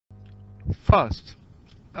First,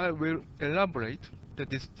 I will elaborate the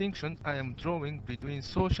distinction I am drawing between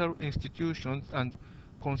social institutions and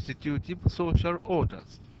constitutive social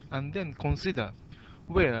orders, and then consider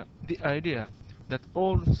where the idea that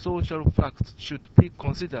all social facts should be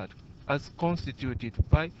considered as constituted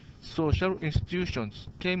by social institutions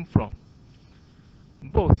came from.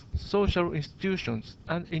 Both social institutions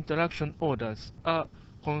and interaction orders are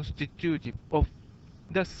constitutive of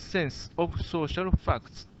the sense of social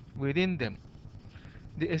facts within them.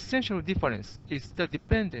 The essential difference is the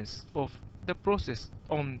dependence of the process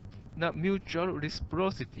on the mutual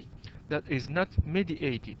reciprocity that is not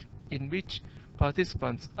mediated, in which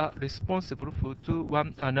participants are responsible to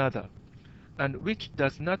one another, and which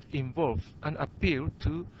does not involve an appeal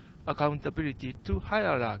to accountability to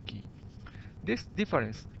hierarchy. This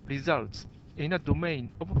difference results in a domain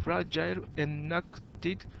of fragile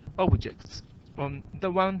enacted objects, on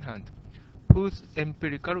the one hand, whose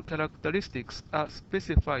empirical characteristics are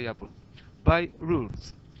specifiable by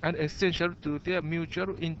rules and essential to their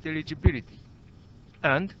mutual intelligibility,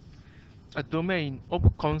 and a domain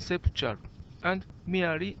of conceptual and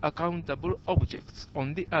merely accountable objects,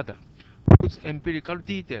 on the other, whose empirical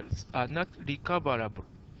details are not recoverable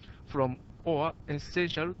from or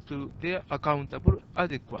essential to their accountable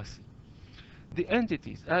adequacy. The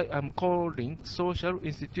entities I am calling social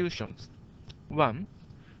institutions, 1.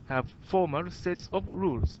 Have formal sets of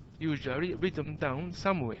rules, usually written down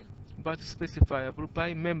somewhere, but specifiable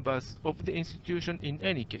by members of the institution in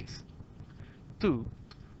any case. 2.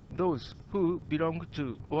 Those who belong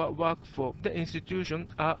to or work for the institution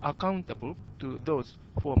are accountable to those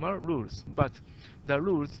formal rules, but the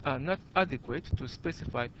rules are not adequate to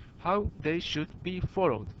specify how they should be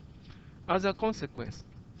followed. As a consequence,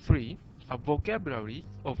 3. A vocabulary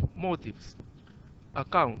of motives,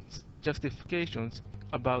 accounts, justifications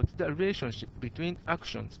about the relationship between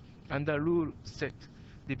actions and the rule set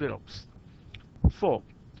develops. 4.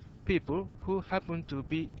 People who happen to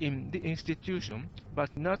be in the institution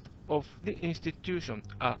but not of the institution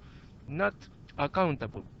are not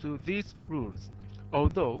accountable to these rules,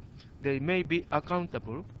 although they may be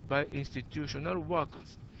accountable by institutional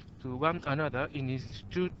workers to one another in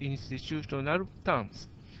institutional terms.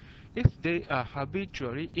 If they are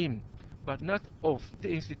habitually in but not of the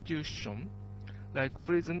institution, like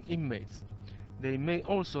prison inmates, they may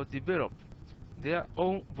also develop their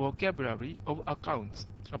own vocabulary of accounts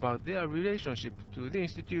about their relationship to the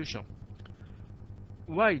institution.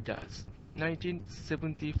 Wilder's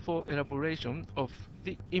 1974 elaboration of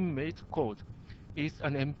the Inmate Code is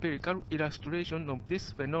an empirical illustration of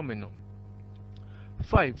this phenomenon.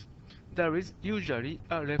 5. There is usually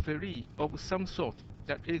a referee of some sort,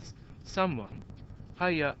 that is, someone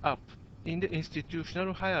higher up in the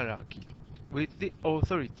institutional hierarchy, with the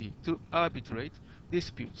authority to arbitrate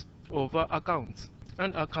disputes over accounts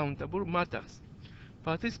and accountable matters.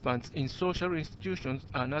 Participants in social institutions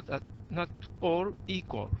are not all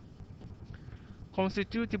equal.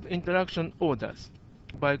 Constitutive interaction orders,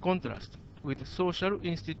 by contrast with social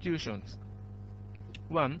institutions,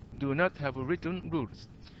 1. Do not have written rules.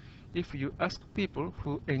 If you ask people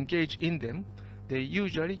who engage in them, they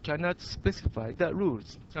usually cannot specify the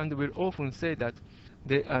rules and will often say that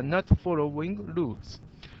they are not following rules,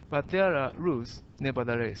 but there are rules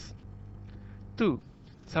nevertheless. 2.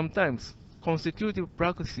 Sometimes constitutive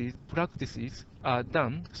practices are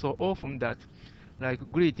done so often that,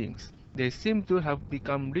 like greetings, they seem to have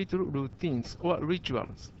become little routines or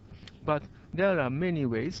rituals. But there are many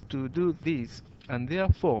ways to do these, and their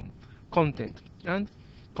form, content, and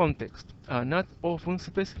context are not often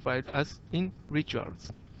specified as in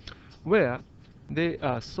rituals. Where they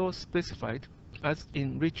are so specified as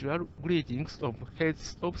in ritual greetings of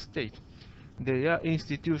heads of state, they are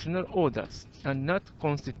institutional orders and not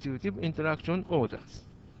constitutive interaction orders.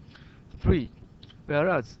 3.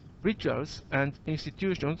 Whereas rituals and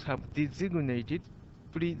institutions have designated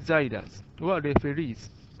presiders or referees,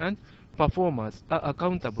 and performers are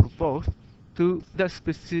accountable both to the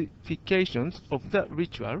specifications of the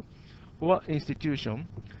ritual or institution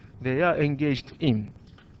they are engaged in,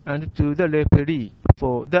 and to the referee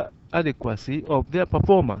for the adequacy of their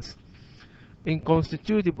performance. In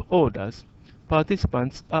constitutive orders,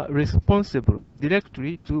 participants are responsible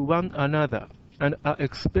directly to one another and are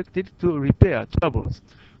expected to repair troubles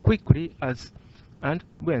quickly as and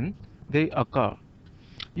when they occur,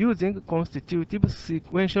 using constitutive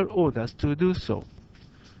sequential orders to do so.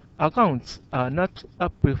 Accounts are not a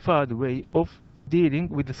preferred way of dealing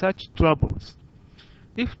with such troubles.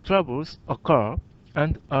 If troubles occur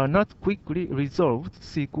and are not quickly resolved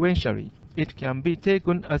sequentially, it can be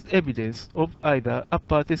taken as evidence of either a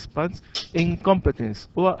participant's incompetence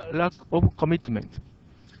or lack of commitment.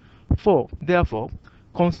 4. Therefore,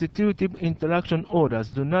 constitutive interaction orders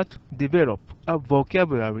do not develop a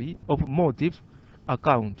vocabulary of motive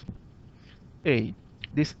account. A.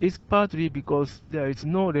 This is partly because there is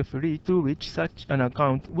no referee to which such an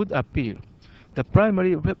account would appeal. The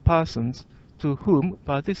primary persons to whom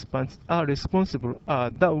participants are responsible are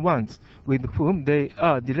the ones with whom they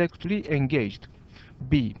are directly engaged.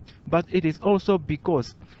 B. But it is also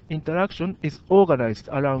because interaction is organized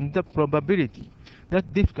around the probability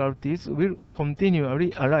that difficulties will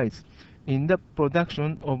continually arise in the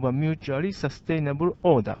production of a mutually sustainable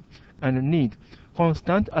order and need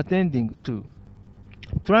constant attending to.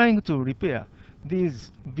 Trying to repair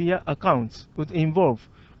these via accounts would involve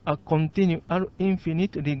a continual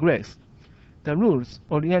infinite regress. The rules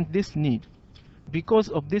orient this need. Because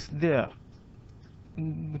of this, there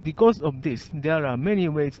are many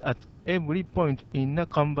ways at every point in a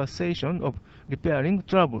conversation of repairing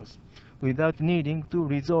troubles, without needing to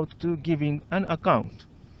resort to giving an account.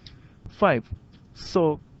 5.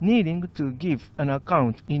 So, needing to give an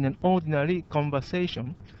account in an ordinary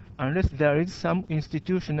conversation, unless there is some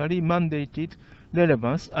institutionally mandated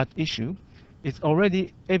relevance at issue, is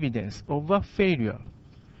already evidence of a failure.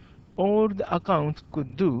 All the account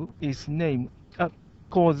could do is name a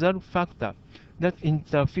causal factor that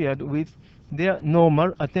interfered with their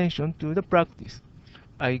normal attention to the practice.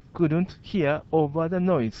 I couldn't hear over the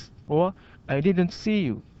noise, or I didn't see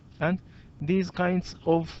you, and these kinds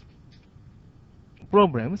of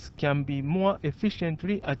problems can be more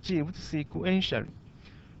efficiently achieved sequentially.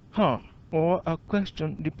 Or a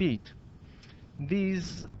question repeat.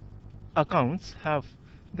 These accounts have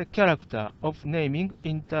the character of naming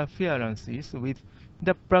interferences with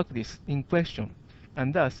the practice in question,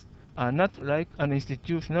 and thus are not like an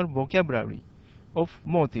institutional vocabulary of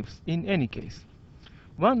motives in any case.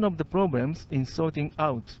 One of the problems in sorting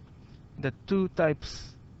out the two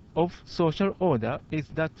types of social order is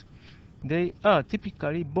that they are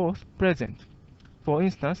typically both present. For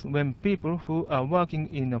instance, when people who are working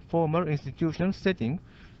in a formal institutional setting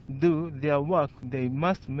do their work, they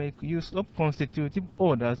must make use of constitutive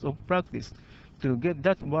orders of practice to get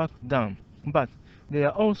that work done. But they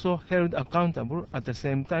are also held accountable at the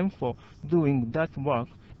same time for doing that work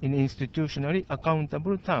in institutionally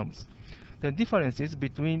accountable terms. The differences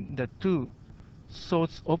between the two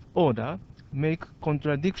sorts of order make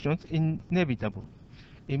contradictions inevitable.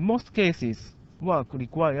 In most cases, work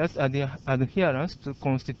requires adherence to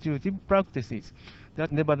constitutive practices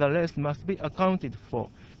that nevertheless must be accounted for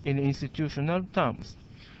in institutional terms.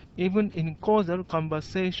 Even in casual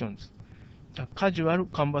conversations,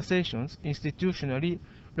 institutionally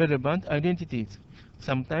relevant identities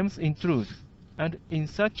sometimes intrude, and in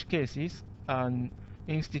such cases, an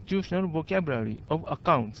institutional vocabulary of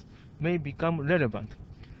accounts may become relevant.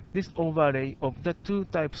 This overlay of the two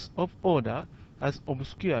types of order has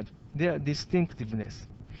obscured their distinctiveness,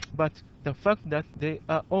 but the fact that they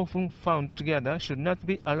are often found together should not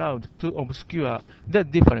be allowed to obscure the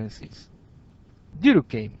differences.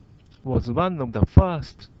 Durkheim was one of the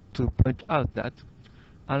first to point out that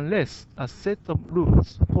unless a set of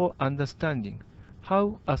rules for understanding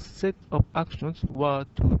how a set of actions were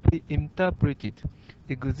to be interpreted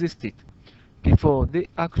existed before the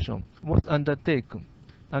action was undertaken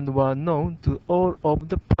and were known to all of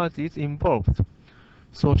the parties involved,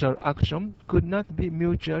 social action could not be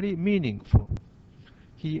mutually meaningful.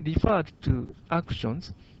 He referred to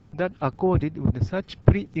actions that accorded with such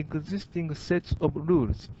pre-existing sets of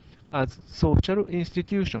rules as social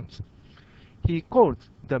institutions. He called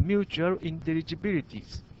the mutual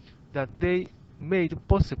intelligibilities that they made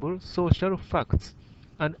possible social facts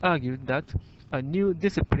and argued that a new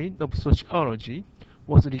discipline of sociology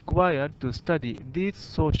was required to study these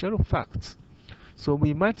social facts. So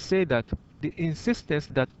we might say that the insistence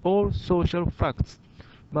that all social facts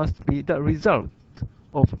must be the result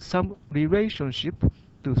of some relationship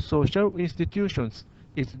to social institutions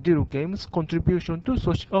is Durkheim's contribution to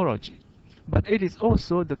sociology. But it is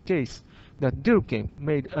also the case that Durkheim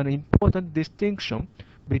made an important distinction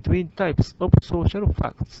between types of social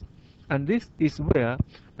facts, and this is where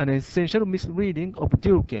an essential misreading of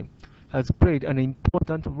Durkheim has played an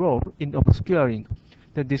important role in obscuring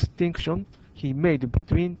the distinction he made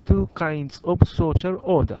between two kinds of social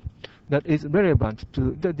order that is relevant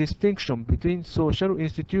to the distinction between social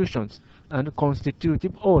institutions and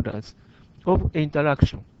constitutive orders of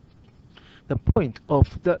interaction. The point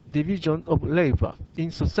of the division of labor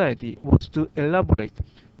in society was to elaborate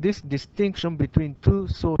this distinction between two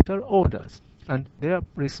social orders and their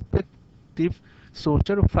respective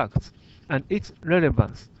social facts, and its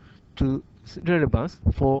relevance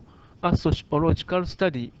for a sociological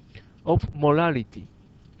study of morality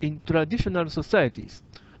in traditional societies,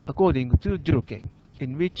 according to Durkheim,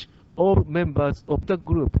 in which all members of the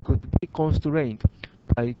group could be constrained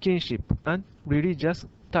by kinship and religious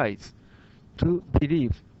ties to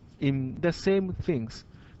believe in the same things.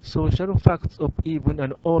 Social facts of even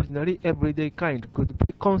an ordinary everyday kind could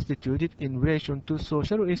be constituted in relation to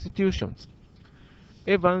social institutions.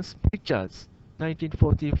 Evans Pritchard's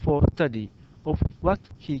 1944 study of what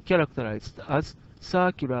he characterized as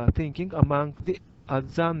circular thinking among the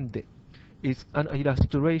Azande is an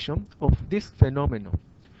illustration of this phenomenon.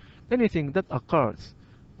 Anything that occurs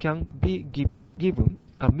can be given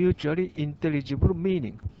a mutually intelligible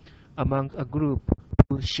meaning among a group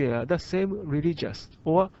who share the same religious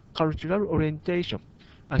or cultural orientation,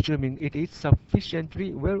 assuming it is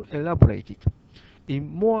sufficiently well elaborated.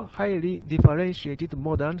 In more highly differentiated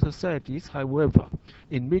modern societies, however,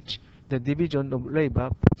 in which the division of labor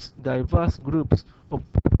puts diverse groups of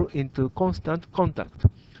people into constant contact,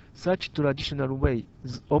 such traditional ways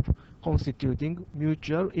of constituting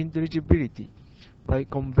mutual intelligibility by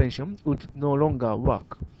convention would no longer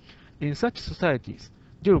work. In such societies,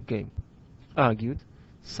 Durkheim argued,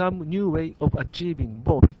 some new way of achieving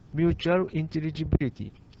both mutual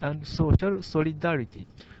intelligibility and social solidarity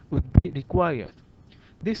would be required.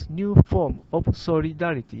 This new form of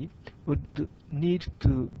solidarity would need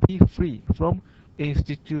to be free from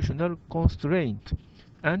institutional constraint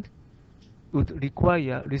and would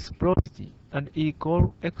require reciprocity and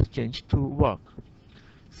equal exchange to work.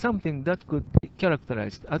 Something that could be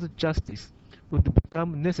characterized as justice would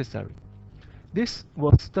become necessary. This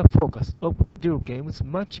was the focus of Durkheim's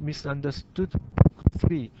much misunderstood Book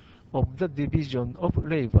 3 of the Division of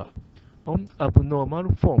Labor on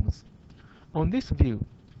abnormal forms. On this view,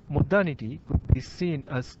 modernity could be seen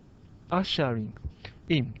as ushering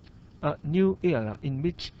in a new era in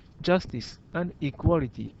which justice and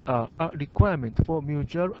equality are a requirement for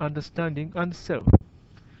mutual understanding and self,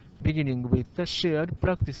 beginning with the shared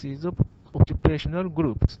practices of occupational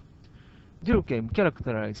groups. Durkheim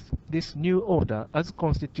characterized this new order as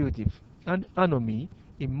constitutive and anomie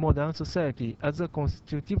in modern society as a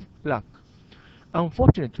constitutive lack.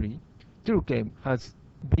 Unfortunately, Durkheim has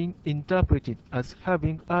been interpreted as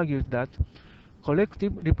having argued that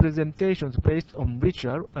collective representations based on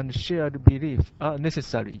ritual and shared belief are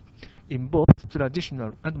necessary in both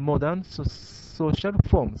traditional and modern social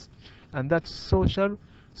forms, and that social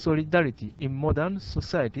solidarity in modern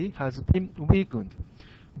society has been weakened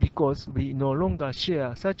because we no longer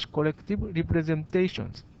share such collective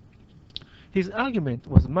representations. His argument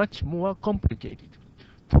was much more complicated.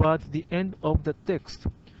 Towards the end of the text,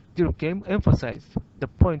 Durkheim emphasized the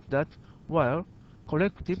point that while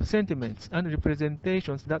collective sentiments and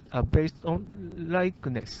representations that are based on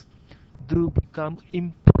likeness do become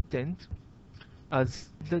important as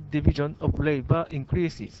the division of labor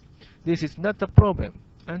increases, this is not a problem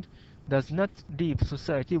and does not leave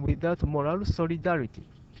society without moral solidarity.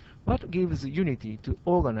 What gives unity to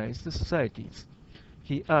organized societies,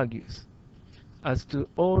 he argues, as to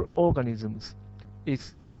all organisms,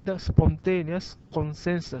 is the spontaneous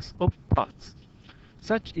consensus of parts.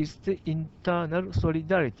 Such is the internal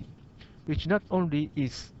solidarity, which not only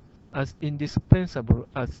is as indispensable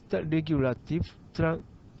as the regulative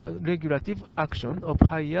action of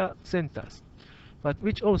higher centers, but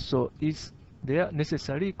which also is their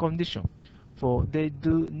necessary condition, for they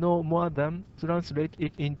do no more than translate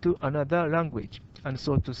it into another language, and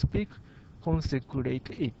so to speak, consecrate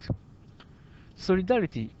it.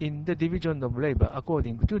 Solidarity in the division of labor,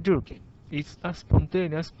 according to Durkheim, is a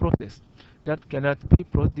spontaneous process that cannot be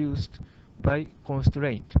produced by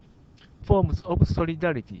constraint. Forms of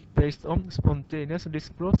solidarity based on spontaneous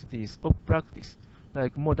reciprocities of practice,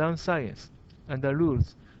 like modern science, and the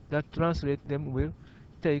rules that translate them will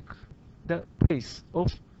take the place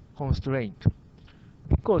of constraint.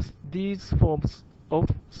 Because these forms of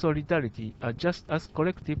solidarity are just as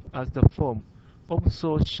collective as the form of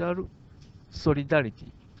social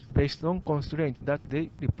solidarity based on constraint that they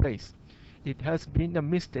replace, it has been a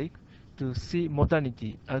mistake to see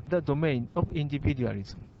modernity as the domain of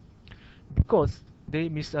individualism. Because they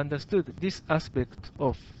misunderstood this aspect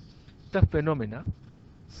of the phenomena,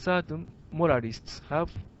 certain moralists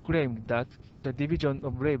have claimed that the division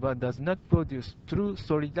of labor does not produce true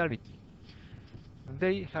solidarity.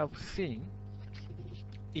 They have seen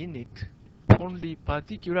in it only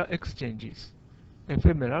particular exchanges,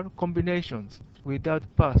 ephemeral combinations without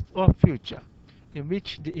past or future, in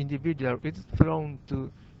which the individual is thrown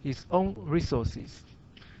to his own resources.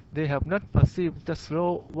 They have not perceived the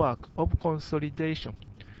slow work of consolidation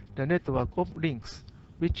the network of links,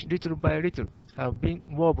 which little by little have been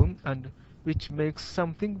woven and which makes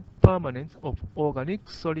something permanent of organic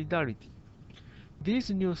solidarity. These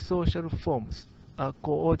new social forms are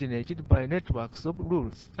coordinated by networks of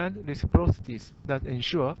rules and reciprocities that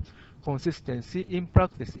ensure consistency in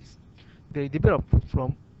practices. They develop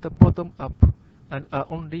from the bottom up and are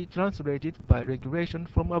only translated by regulation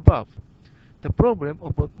from above. The problem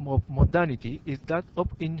of modernity is that of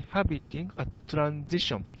inhabiting a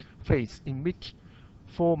transition phase in which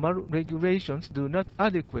formal regulations do not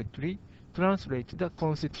adequately translate the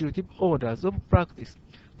constitutive orders of practice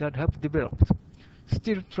that have developed,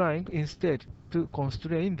 still trying instead to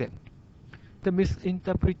constrain them. The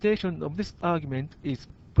misinterpretation of this argument is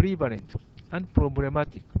prevalent and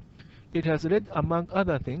problematic. It has led, among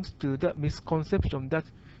other things, to the misconception that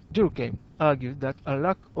Durkheim argues that a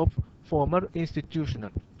lack of formal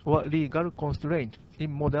institutional or legal constraint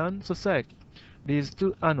in modern society leads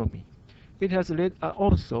to anomie. It has led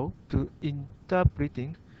also to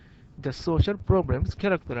interpreting the social problems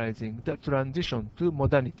characterizing the transition to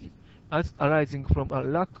modernity as arising from a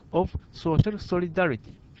lack of social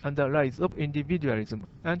solidarity and the rise of individualism,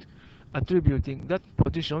 and attributing that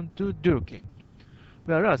position to Durkheim.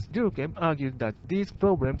 Whereas Durkheim argued that these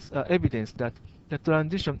problems are evidence that the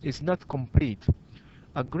transition is not complete.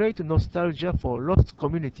 A great nostalgia for lost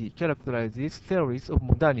community characterizes theories of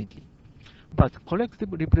modernity. But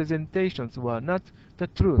collective representations were not the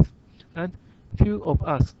truth, and few of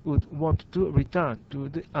us would want to return to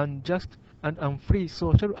the unjust and unfree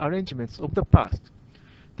social arrangements of the past.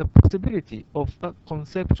 The possibility of a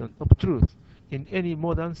conception of truth in any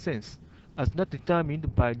modern sense, as not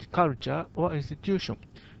determined by culture or institution,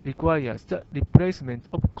 requires the replacement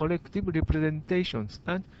of collective representations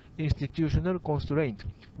and institutional constraint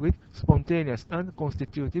with spontaneous and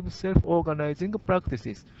constitutive self-organizing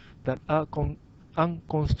practices that are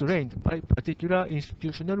unconstrained by particular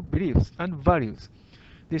institutional beliefs and values.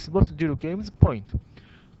 This was Durkheim's point.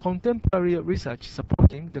 Contemporary research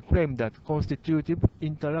supporting the claim that constitutive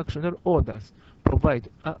interactional orders provide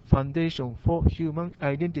a foundation for human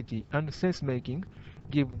identity and sense-making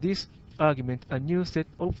give this argument a new set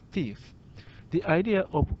of teeth. The idea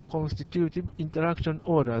of constitutive interaction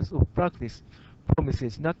orders of practice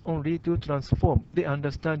promises not only to transform the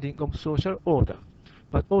understanding of social order,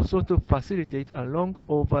 but also to facilitate a long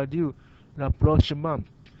overdue rapprochement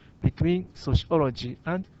between sociology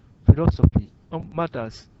and philosophy on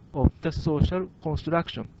matters of the social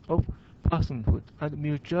construction of personhood and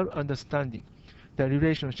mutual understanding, the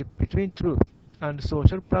relationship between truth and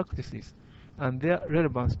social practices, and their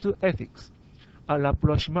relevance to ethics, a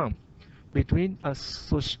rapprochement between a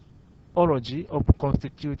sociology of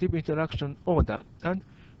constitutive interaction order and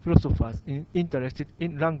philosophers interested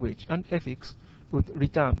in language and ethics would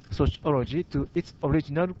return sociology to its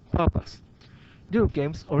original purpose.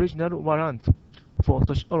 Durkheim's original warrant for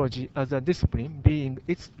sociology as a discipline being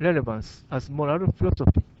its relevance as moral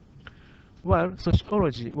philosophy. While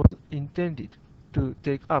sociology was intended to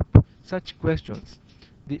take up such questions,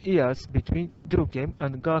 the years between Durkheim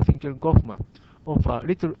and Garfinkel Goffman offer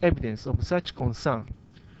little evidence of such concern.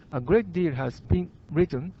 A great deal has been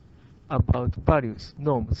written about values,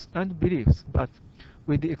 norms, and beliefs, but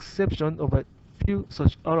with the exception of a few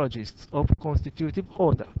sociologists of constitutive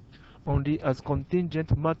order, only as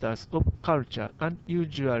contingent matters of culture and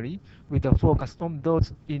usually with a focus on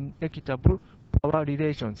those inequitable power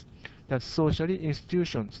relations that social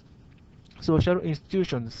institutions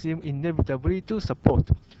seem inevitably to support.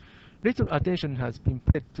 Little attention has been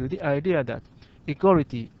paid to the idea that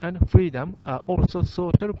equality and freedom are also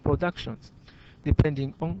social productions,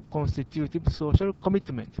 depending on constitutive social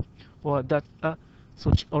commitment, or that a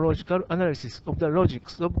sociological analysis of the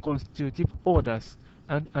logics of constitutive orders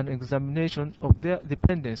and an examination of their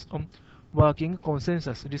dependence on working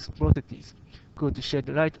consensus reciprocities could shed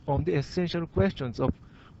light on the essential questions of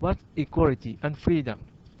what equality and freedom,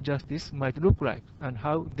 justice might look like and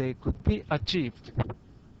how they could be achieved.